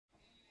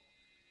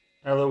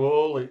Hello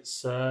all,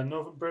 it's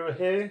Northern Brewer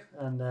here,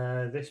 and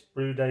this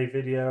brew day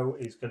video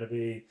is going to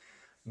be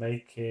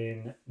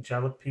making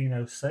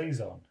Jalapeno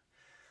Saison.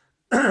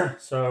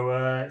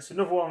 So it's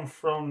another one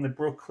from the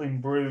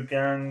Brooklyn Brew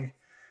gang.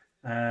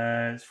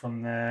 It's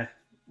from their,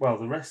 well,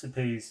 the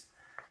recipes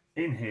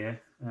in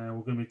here.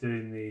 We're going to be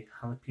doing the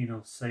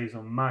Jalapeno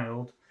Saison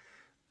mild,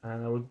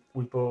 and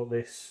we bought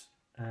this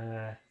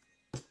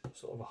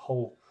sort of a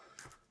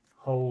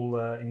whole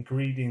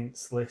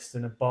ingredients list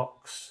in a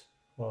box.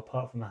 Well,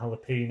 apart from the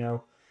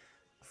jalapeno,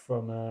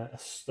 from a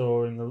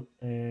store in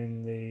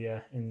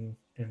the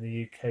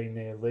UK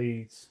near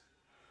Leeds.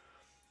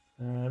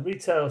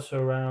 Retails for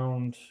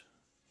around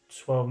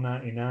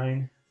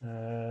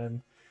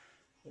 £12.99,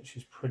 which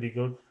is pretty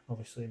good.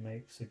 Obviously, it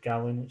makes a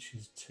gallon, which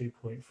is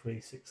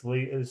 2.36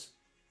 litres.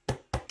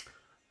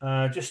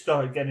 Just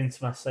started getting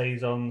into my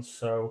saisons,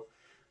 so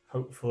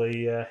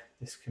hopefully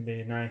this can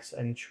be a nice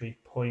entry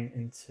point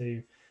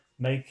into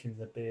making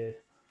the beer.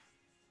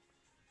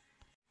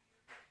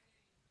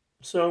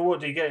 So what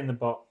do you get in the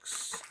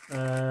box?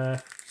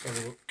 Let's have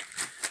a look.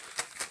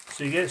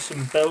 So you get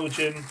some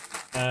Belgian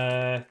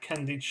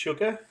candied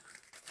sugar.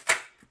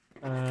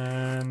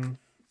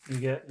 You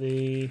get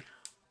the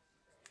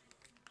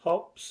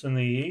hops and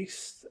the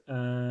yeast.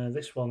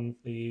 This one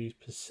they use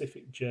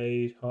Pacific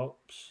Jade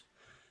hops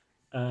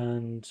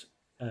and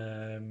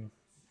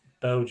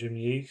Belgian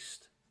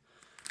yeast.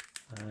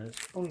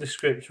 It's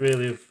nondescript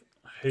really of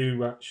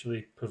who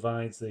actually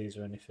provides these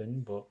or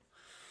anything, but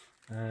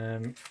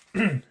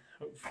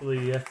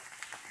hopefully the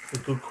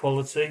good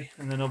quality.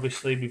 And then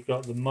obviously we've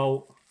got the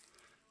malt,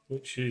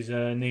 which is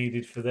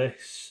needed for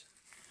this,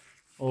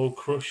 all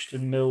crushed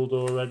and milled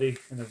already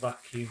in a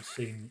vacuum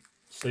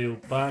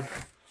sealed bag.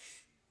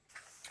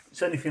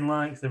 It's anything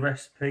like the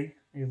recipe.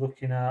 You're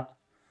looking at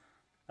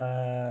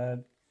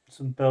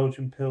some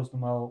Belgian Pilsner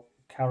malt,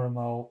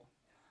 caramel,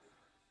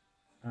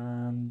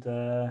 and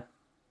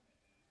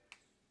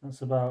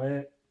that's about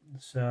it.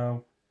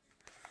 So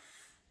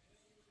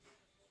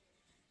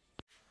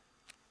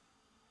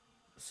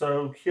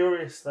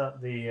curious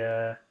that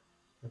the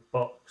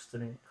box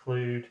didn't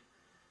include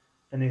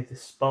any of the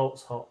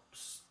Spaltz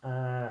hops.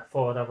 I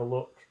thought I'd have a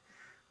look,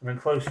 and on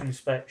closer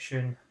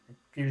inspection it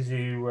gives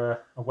you a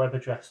web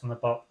address on the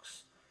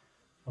box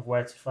of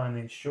where to find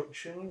the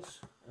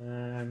instructions.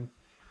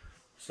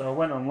 So I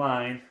went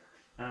online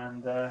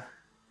and they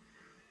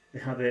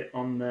have it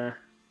on there.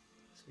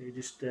 So you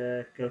just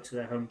go to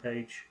their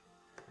homepage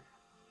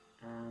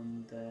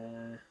and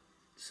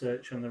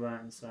search on the right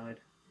hand side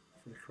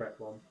for the correct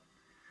one.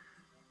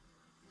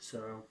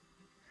 So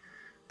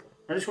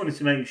I just wanted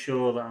to make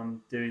sure that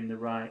I'm doing the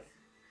right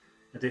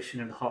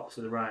addition of the hops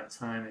at the right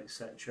time,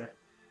 etc.,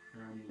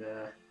 and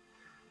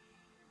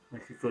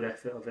make a good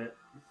effort of it.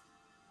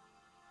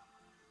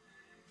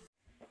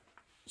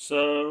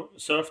 So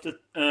after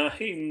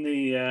heating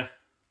the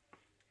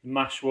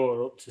mash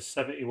water up to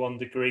 71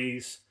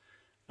 degrees,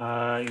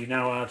 you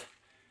now add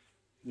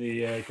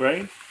the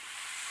grain.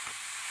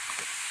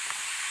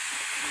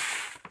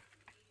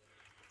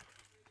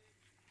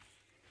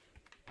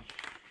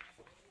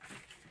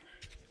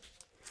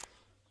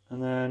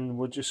 And then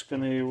we're just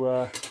going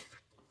to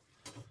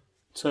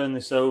turn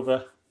this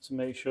over to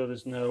make sure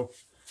there's no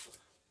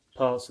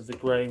parts of the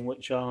grain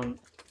which aren't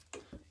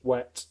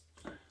wet.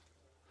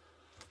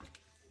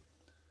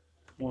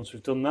 Once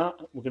we've done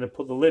that, we're going to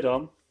put the lid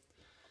on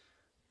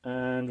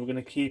and we're going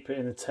to keep it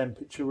in a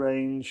temperature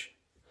range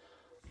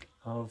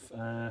of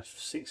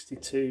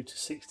 62 to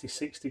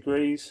 66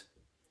 degrees,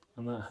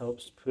 and that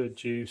helps to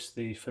produce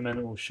the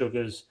fermentable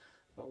sugars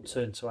that will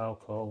turn to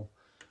alcohol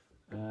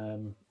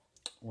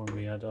when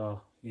we add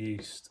our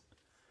yeast.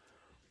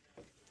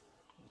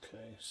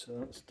 Okay, so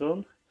that's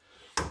done.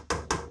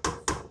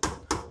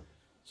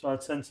 So I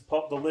tend to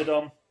pop the lid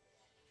on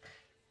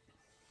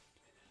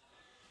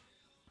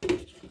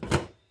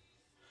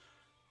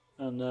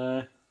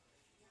and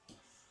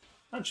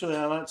actually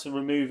I like to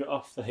remove it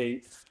off the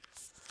heat,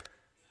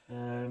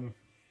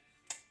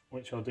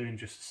 which I'll do in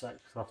just a sec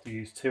because I have to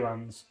use two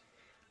hands,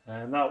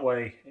 and that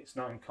way it's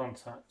not in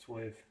contact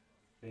with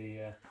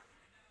the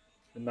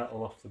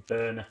metal off the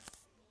burner.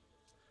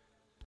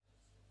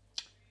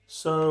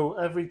 So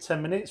every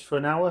 10 minutes for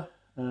an hour,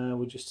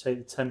 we'll just take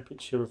the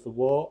temperature of the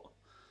wort.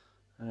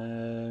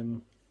 I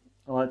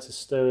like to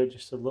stir it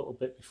just a little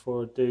bit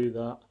before I do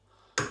that.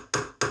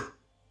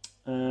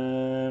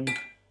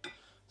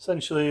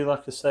 Essentially,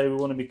 like I say, we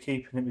want to be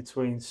keeping it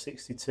between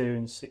 62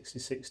 and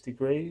 66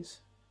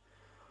 degrees.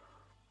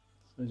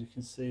 So as you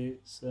can see,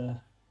 it's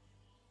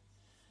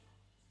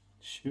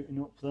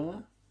shooting up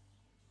there.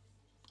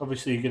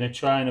 Obviously, you're going to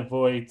try and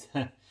avoid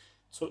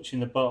touching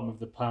the bottom of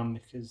the pan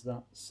because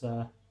that's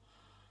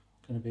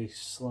going to be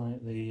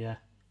slightly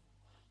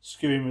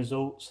skewing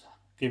results,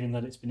 given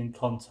that it's been in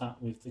contact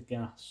with the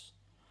gas.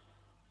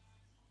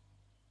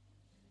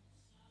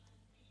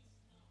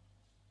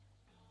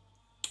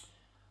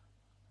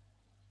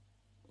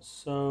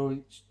 So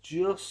it's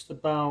just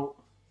about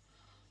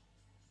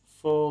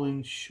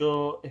falling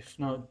short, if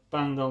not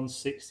bang on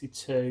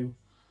 62.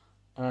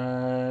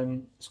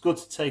 It's good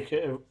to take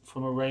it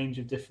from a range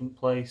of different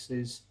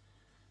places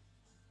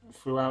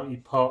throughout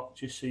your pot,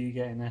 just so you're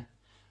getting a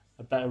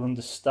better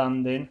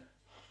understanding.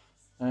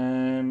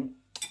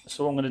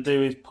 So what I'm going to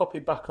do is pop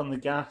it back on the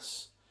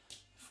gas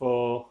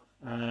for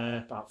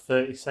about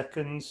 30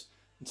 seconds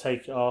and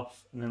take it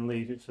off, and then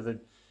leave it for the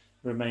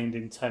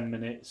remaining 10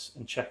 minutes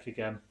and check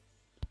again.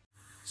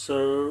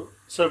 So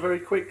very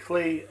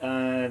quickly,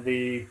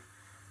 the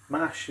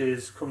mash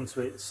has come to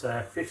its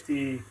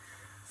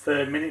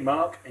 53rd minute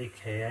mark,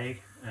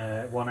 aka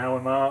 1 hour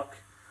mark.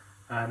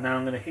 And now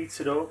I'm going to heat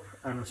it up,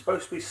 and I'm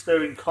supposed to be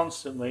stirring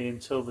constantly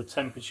until the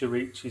temperature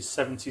reaches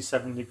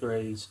 77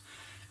 degrees.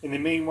 In the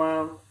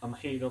meanwhile, I'm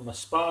heating up my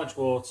sparge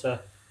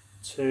water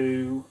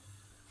to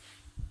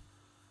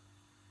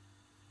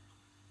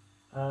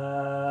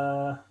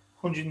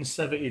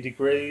 170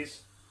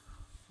 degrees,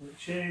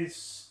 which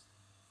is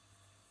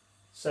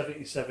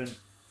 77.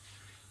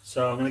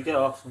 So I'm going to get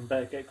off and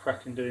better get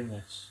cracking doing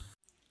this.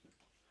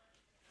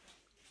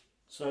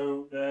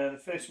 So the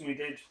first thing we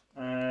did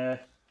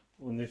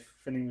when it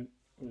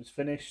was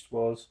finished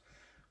was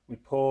we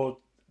poured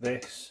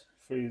this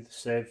through the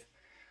sieve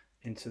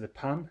into the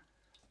pan,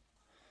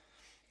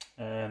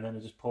 and then I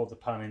just poured the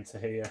pan into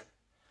here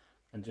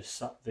and just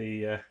sat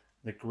the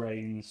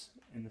grains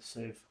in the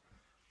sieve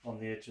on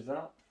the edge of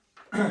that.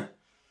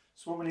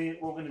 So what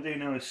we're going to do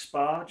now is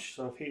sparge.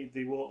 So I've heated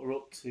the water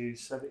up to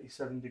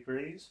 77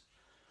 degrees,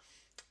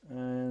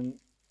 and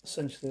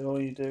essentially all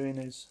you're doing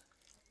is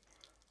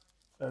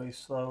very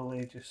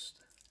slowly just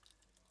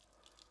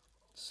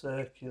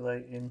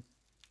circulating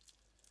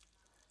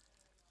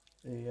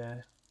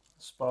the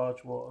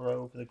sparge water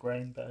over the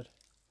grain bed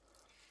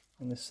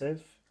in the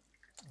sieve,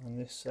 and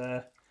this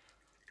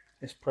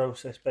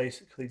process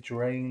basically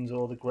drains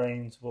all the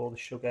grains of all the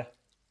sugar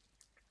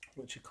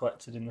which are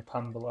collected in the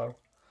pan below.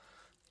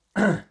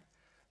 So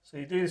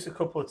you do this a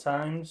couple of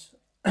times.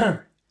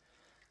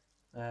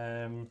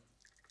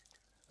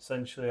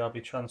 Essentially I'll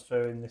be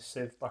transferring this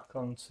sieve back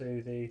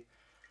onto the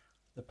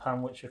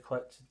pan which I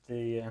collected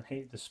and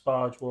heated the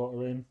sparge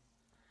water in,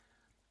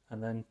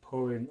 and then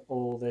pouring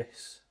all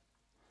this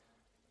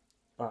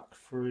back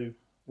through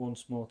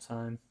once more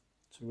time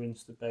to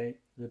rinse the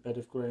bed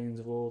of grains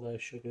of all their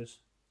sugars.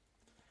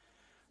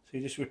 So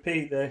you just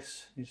repeat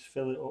this, you just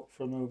fill it up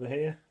from over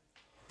here,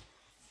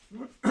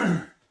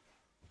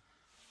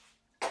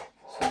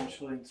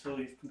 essentially until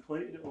you've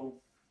completed it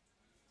all.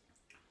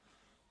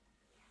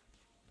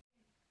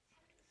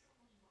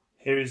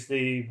 Here is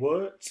the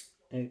wort.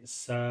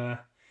 It's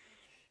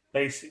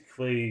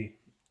basically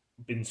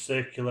been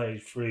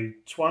circulated through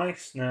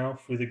twice now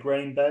through the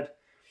grain bed.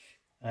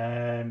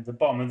 The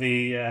bottom of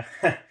the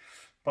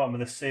bottom of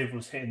the sieve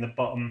was hitting the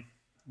bottom,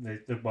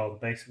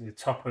 basically the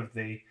top of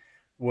the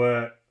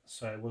wort,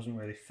 so it wasn't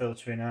really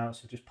filtering out.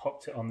 So just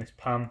popped it on this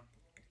pan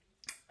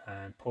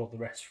and poured the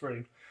rest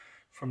through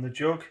from the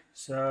jug.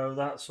 So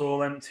that's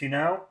all empty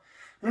now.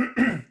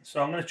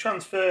 So I'm going to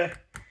transfer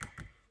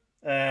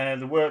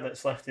the wort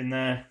that's left in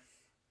there.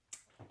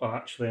 Well,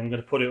 actually, I'm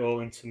going to put it all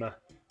into my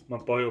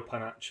boil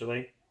pan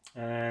actually,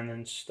 and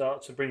then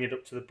start to bring it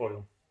up to the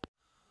boil.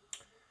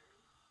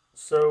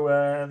 So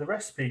the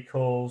recipe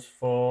calls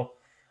for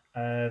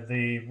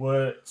the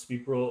wort to be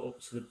brought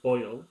up to the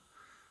boil,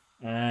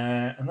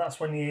 and that's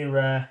when you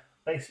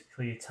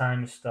basically your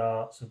timer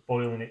starts of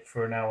boiling it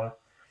for an hour.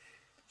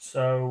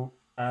 So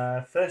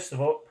first of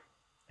all,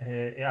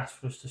 it asks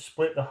for us to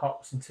split the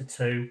hops into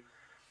two.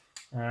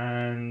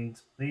 And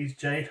these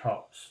Jade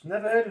hops,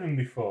 never heard of them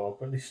before,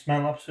 but they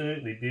smell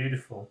absolutely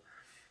beautiful.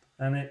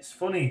 And it's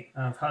funny,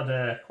 I've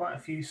had quite a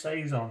few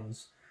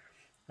Saisons,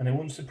 and it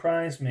wouldn't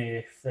surprise me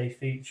if they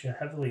feature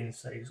heavily in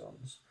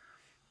Saisons.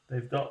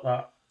 They've got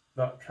that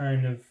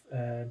kind of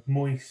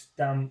moist,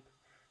 damp,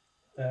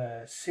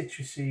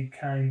 citrusy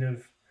kind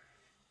of,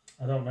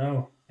 I don't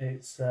know,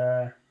 it's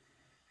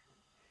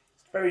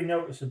very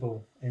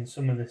noticeable in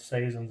some of the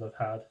Saisons I've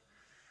had.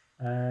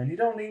 And you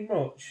don't need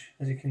much,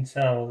 as you can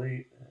tell.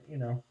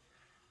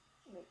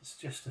 It's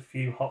just a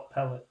few hot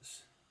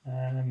pellets.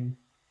 I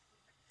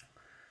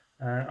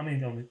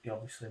mean,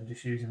 obviously, I'm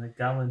just using a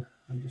gallon.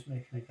 I'm just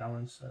making a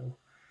gallon, so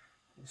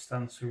it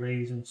stands to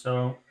reason.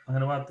 So I'm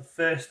going to add the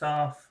first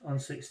half on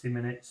 60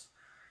 minutes,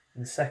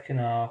 and the second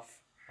half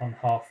on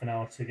half an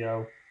hour to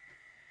go.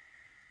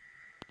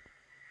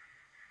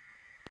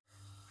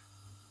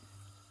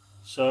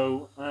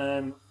 So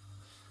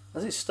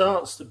as it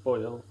starts to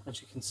boil,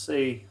 as you can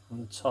see on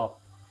the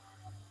top,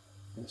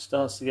 it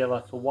starts to get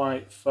like a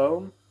white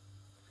foam.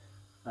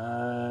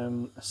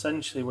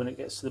 Essentially, when it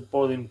gets to the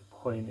boiling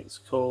point, it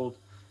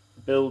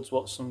builds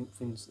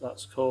something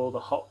that's called a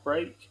hot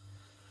break,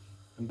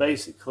 and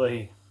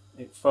basically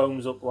it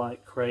foams up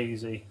like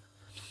crazy.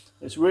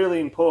 It's really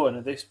important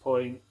at this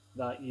point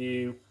that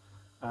you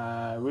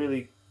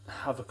really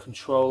have a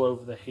control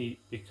over the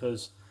heat,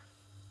 because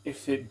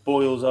if it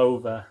boils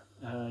over,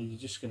 you're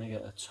just going to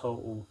get a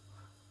total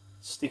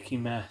sticky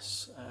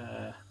mess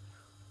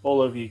all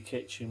over your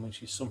kitchen,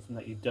 which is something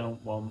that you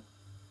don't want.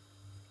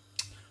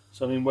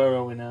 So I mean, where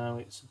are we now?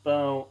 It's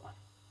about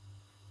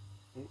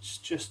It's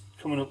just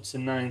coming up to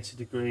 90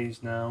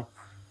 degrees now.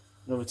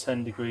 Another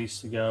 10 degrees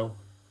to go.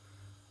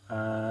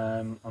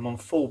 I'm on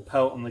full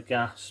pelt on the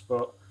gas,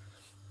 but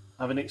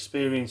having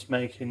experienced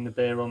making the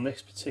beer on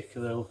this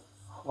particular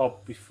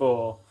hob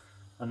before,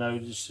 I know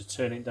just to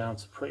turn it down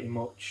to pretty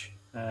much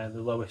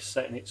the lowest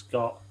setting it's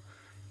got,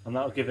 and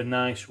that'll give a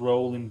nice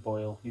rolling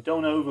boil. You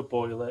don't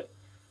overboil it,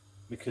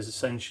 because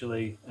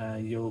essentially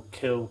you'll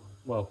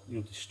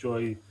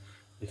destroy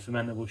the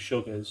fermentable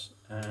sugars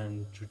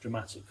and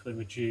dramatically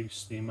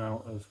reduce the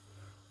amount of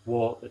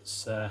wort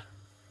that's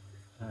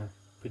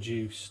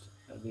produced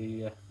at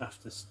the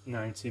after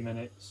 90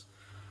 minutes.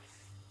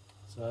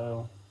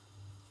 So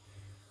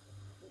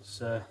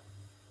it's, as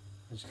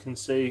you can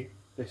see,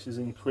 this is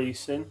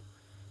increasing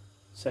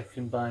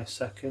second by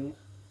second,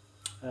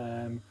 but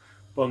I'm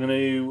going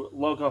to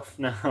log off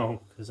now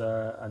because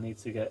I need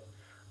to get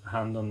a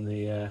hand on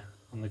the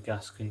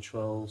gas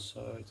controls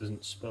so it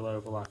doesn't spill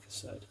over, like I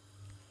said.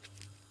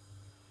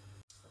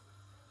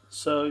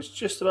 So it's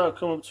just about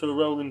come up to a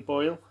rolling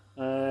boil.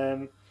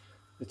 The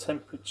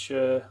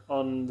temperature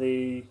on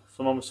the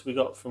thermometer we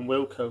got from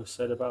Wilko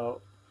said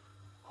about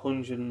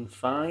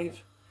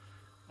 105.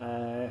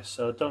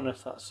 So I don't know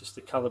if that's just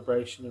a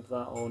calibration of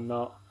that or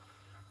not.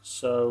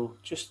 So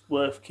just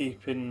worth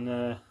keeping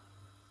that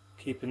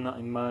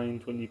in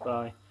mind when you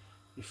buy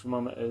your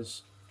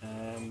thermometers.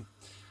 I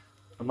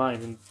might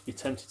even be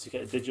tempted to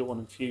get a digital one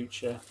in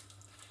future.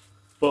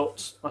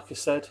 But like I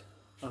said,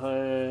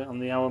 on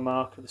the hour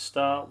mark at the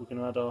start, we're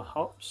going to add our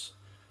hops.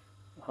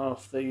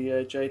 Half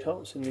the Jade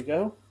hops, in you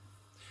go.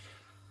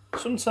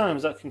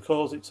 Sometimes that can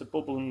cause it to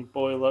bubble and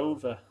boil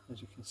over,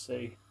 as you can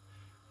see.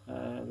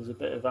 There's a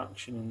bit of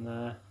action in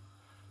there,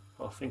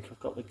 but I think I've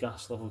got the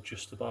gas level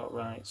just about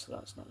right, so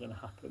that's not going to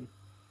happen.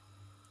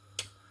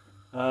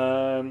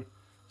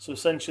 So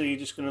essentially you're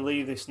just going to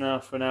leave this now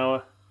for an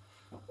hour.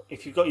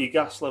 If you've got your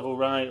gas level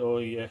right,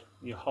 or your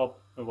hob,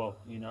 well,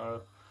 you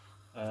know,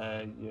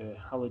 your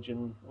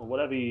halogen or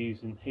whatever you're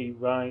using, heat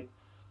right,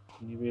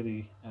 and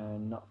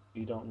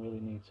you don't really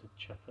need to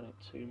check on it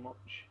too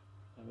much.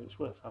 It's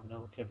worth having a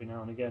look every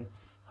now and again.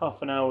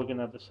 Half an hour we're going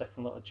to have the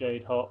second lot of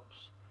Jade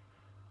hops.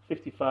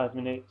 55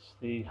 minutes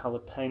the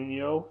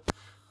jalapeno,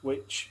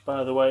 which,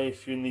 by the way,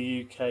 if you're in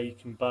the UK, you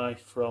can buy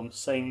from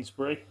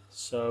Sainsbury's,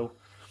 so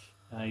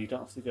you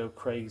don't have to go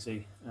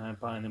crazy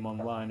buying them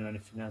online or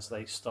anything, as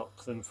they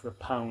stock them for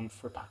 £1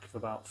 for a pack of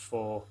about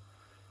 4.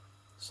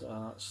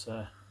 So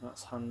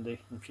that's handy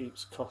and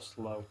keeps costs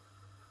low.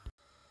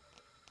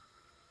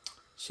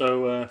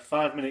 So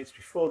 5 minutes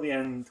before the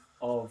end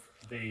of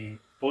the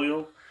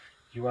boil,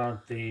 you add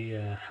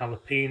the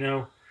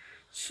jalapeno.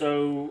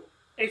 So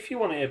if you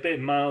want it a bit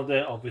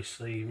milder,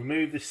 obviously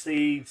remove the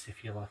seeds.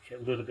 If you like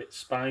it a little bit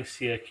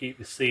spicier, keep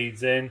the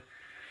seeds in.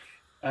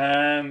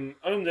 I'm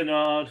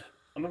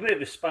a bit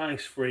of a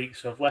spice freak,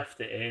 so I've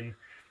left it in.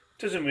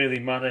 Doesn't really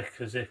matter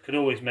because I could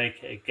always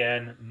make it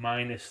again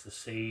minus the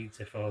seeds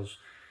if I was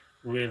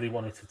really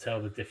wanted to tell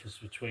the difference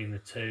between the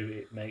two.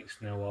 It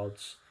makes no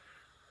odds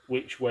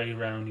which way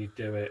round you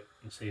do it.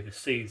 It's either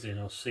seeds in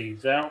or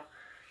seeds out.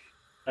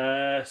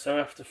 So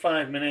after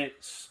 5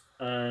 minutes,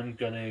 I'm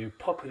going to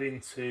pop it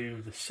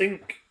into the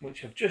sink,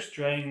 which I've just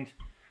drained.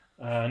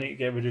 I need to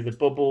get rid of the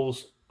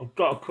bubbles. I've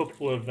got a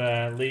couple of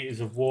litres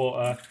of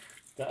water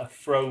that are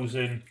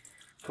frozen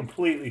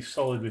completely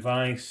solid with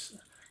ice.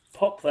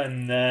 Pop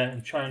them there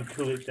and try and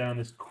cool it down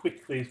as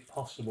quickly as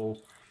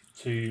possible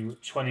to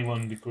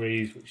 21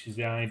 degrees, which is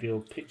the ideal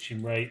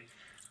pitching rate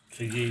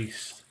for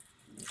yeast.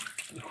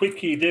 The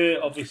quicker you do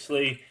it,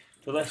 obviously,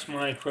 the less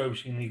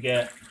microbes you're going to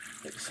get,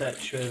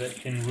 etc., that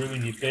can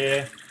ruin your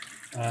beer.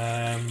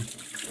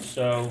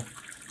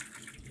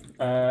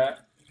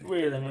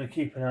 Really, I'm going to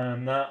keep an eye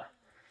on that.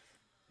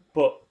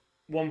 But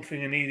one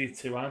thing I needed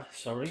to add,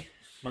 sorry,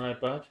 my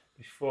bad,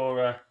 before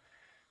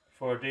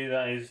I do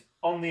that is,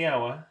 on the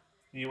hour,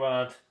 you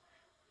add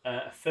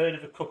a third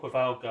of a cup of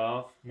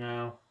agave.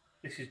 Now,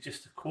 this is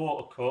just a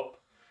quarter cup,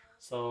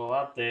 so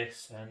I'll add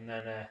this and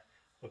then a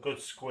good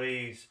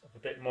squeeze of a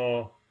bit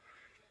more.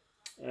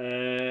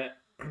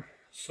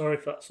 Sorry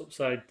if that's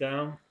upside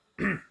down.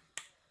 There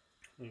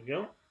we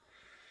go.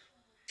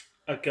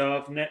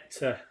 Agave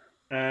nectar.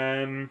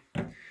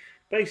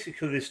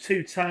 Basically, there's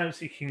 2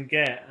 types you can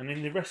get, and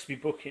in the recipe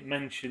book it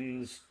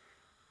mentions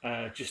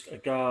just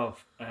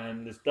agave,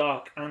 and there's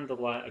dark and a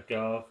light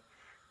agave.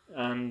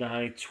 And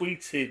I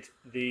tweeted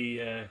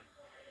the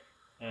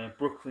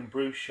Brooklyn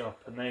Brewshop,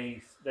 and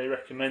they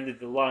recommended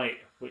the light,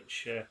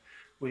 which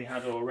we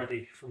had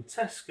already from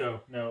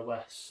Tesco, no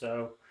less.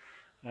 So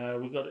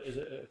we got it as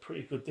a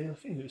pretty good deal. I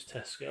think it was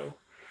Tesco.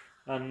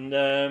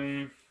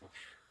 And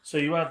so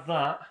you add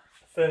that,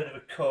 a third of a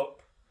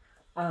cup,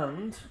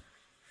 and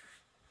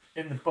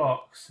in the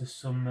box there's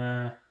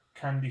some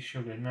candy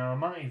sugar. Now I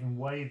might even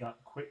weigh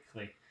that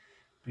quickly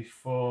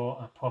before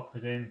I pop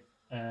it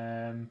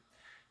in,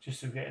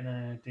 just to get an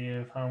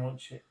idea of how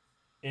much it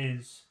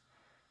is,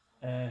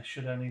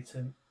 should I need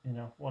to,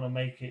 want to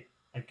make it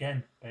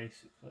again,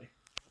 basically.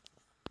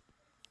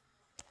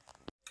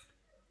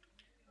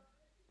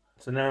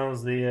 So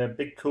now's the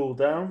big cool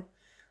down.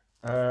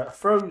 I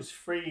froze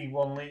 3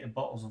 1 litre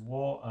bottles of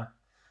water,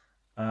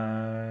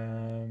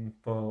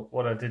 but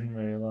what I didn't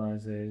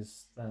realise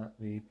is that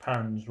the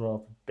pan's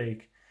rather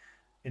big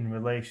in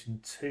relation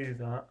to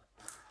that.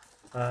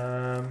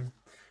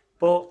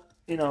 But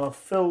you know, I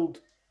filled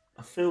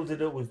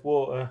it up with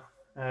water,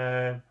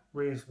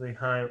 reasonably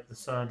high up the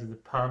side of the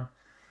pan,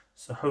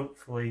 so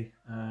hopefully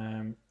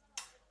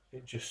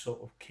it just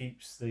sort of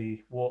keeps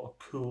the water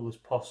cool as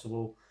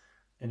possible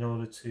in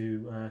order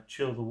to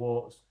chill the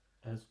water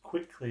as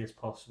quickly as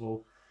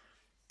possible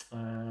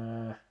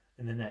in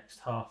the next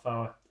half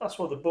hour. That's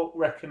what the book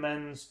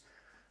recommends.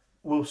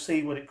 We'll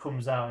see when it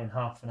comes out in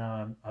half an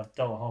hour. I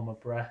don't hold my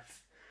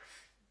breath.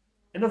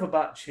 In other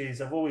batches,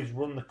 I've always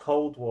run the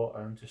cold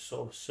water and just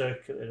sort of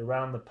circulate it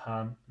around the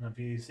pan, and I've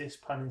used this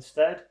pan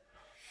instead.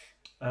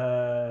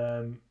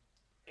 In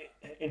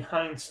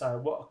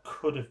hindsight, what I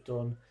could have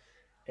done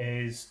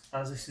is,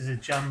 as this is a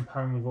jam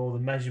pan with all the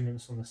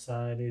measurements on the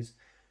side, is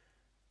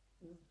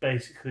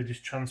basically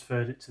just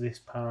transferred it to this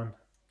pan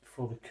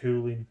for the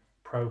cooling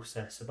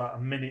process about a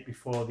minute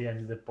before the end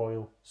of the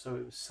boil, so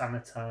it was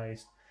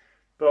sanitised.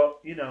 But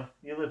you know,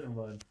 you live and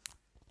learn.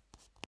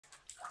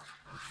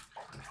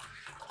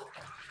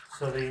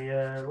 So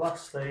the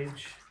last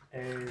stage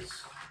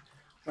is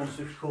once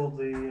we've cooled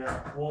the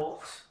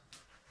wort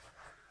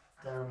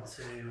down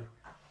to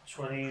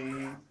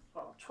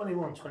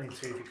 21,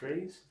 22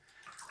 degrees.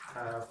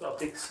 I've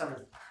got a big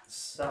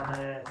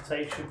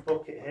sanitation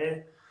bucket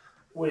here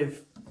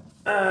with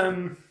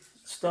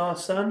Star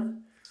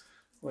San,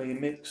 where you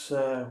mix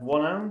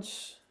 1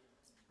 ounce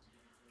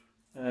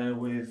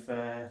with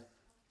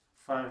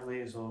 5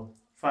 litres or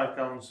 5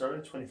 gallons,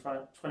 sorry,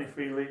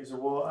 23 litres of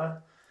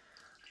water.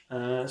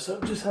 So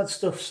I've just had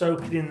stuff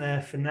soaking in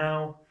there for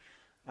now.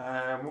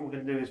 What we're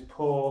going to do is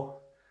pour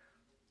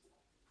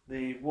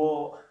the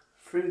wort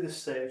through the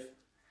sieve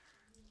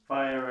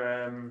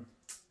via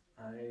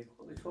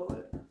what do they call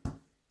it?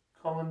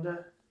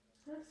 Colander?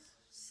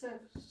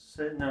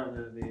 Sieve. No,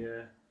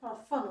 the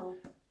funnel.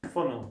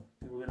 Funnel.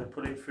 We're going to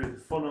put it through the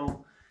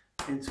funnel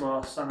into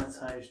our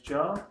sanitised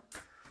jar,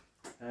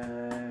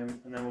 and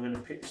then we're going to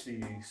pitch the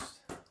yeast.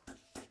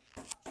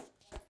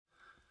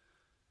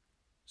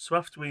 So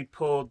after we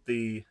poured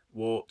the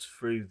wort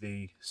through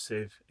the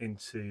sieve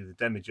into the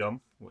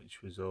demijohn,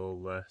 which was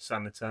all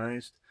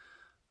sanitised,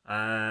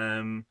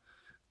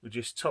 we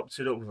just topped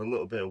it up with a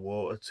little bit of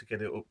water to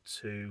get it up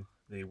to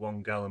the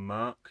 1 gallon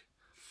mark.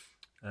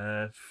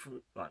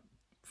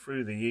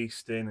 Threw the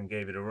yeast in and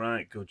gave it a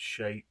right good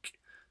shake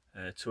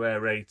to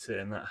aerate it,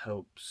 and that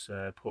helps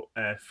put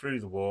air through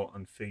the wort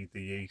and feed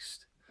the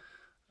yeast,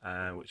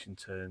 which in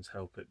turn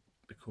help it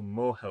become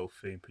more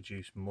healthy and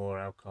produce more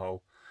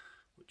alcohol,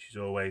 which is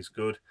always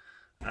good.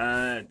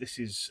 This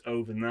is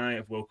overnight.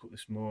 I've woke up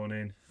this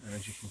morning, and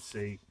as you can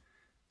see,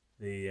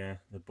 the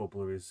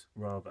bubbler is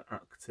rather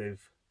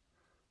active,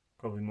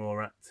 probably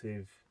more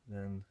active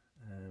than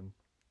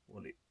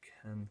what it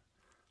can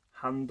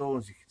handle.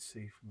 As you can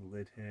see from the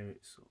lid here,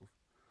 it's sort of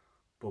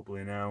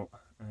bubbling out.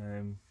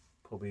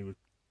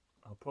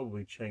 I'll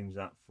probably change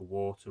that for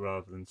water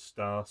rather than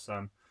Star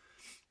San,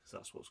 because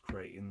that's what's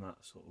creating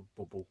that sort of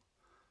bubble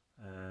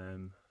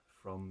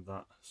from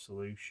that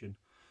solution.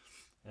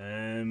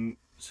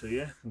 So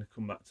yeah, I'm going to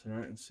come back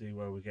tonight and see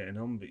where we're getting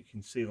on, but you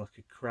can see like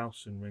a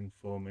Krausen ring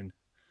forming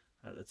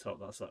at the top.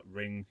 That's that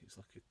ring. It's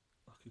like a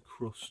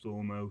crust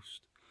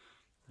almost.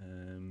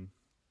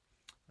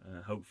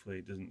 Hopefully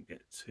it doesn't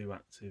get too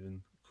active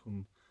and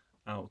come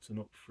out and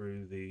up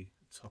through the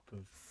top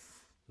of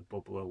the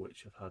bubbler,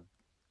 which I've had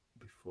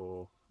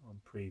before on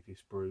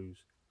previous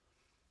brews.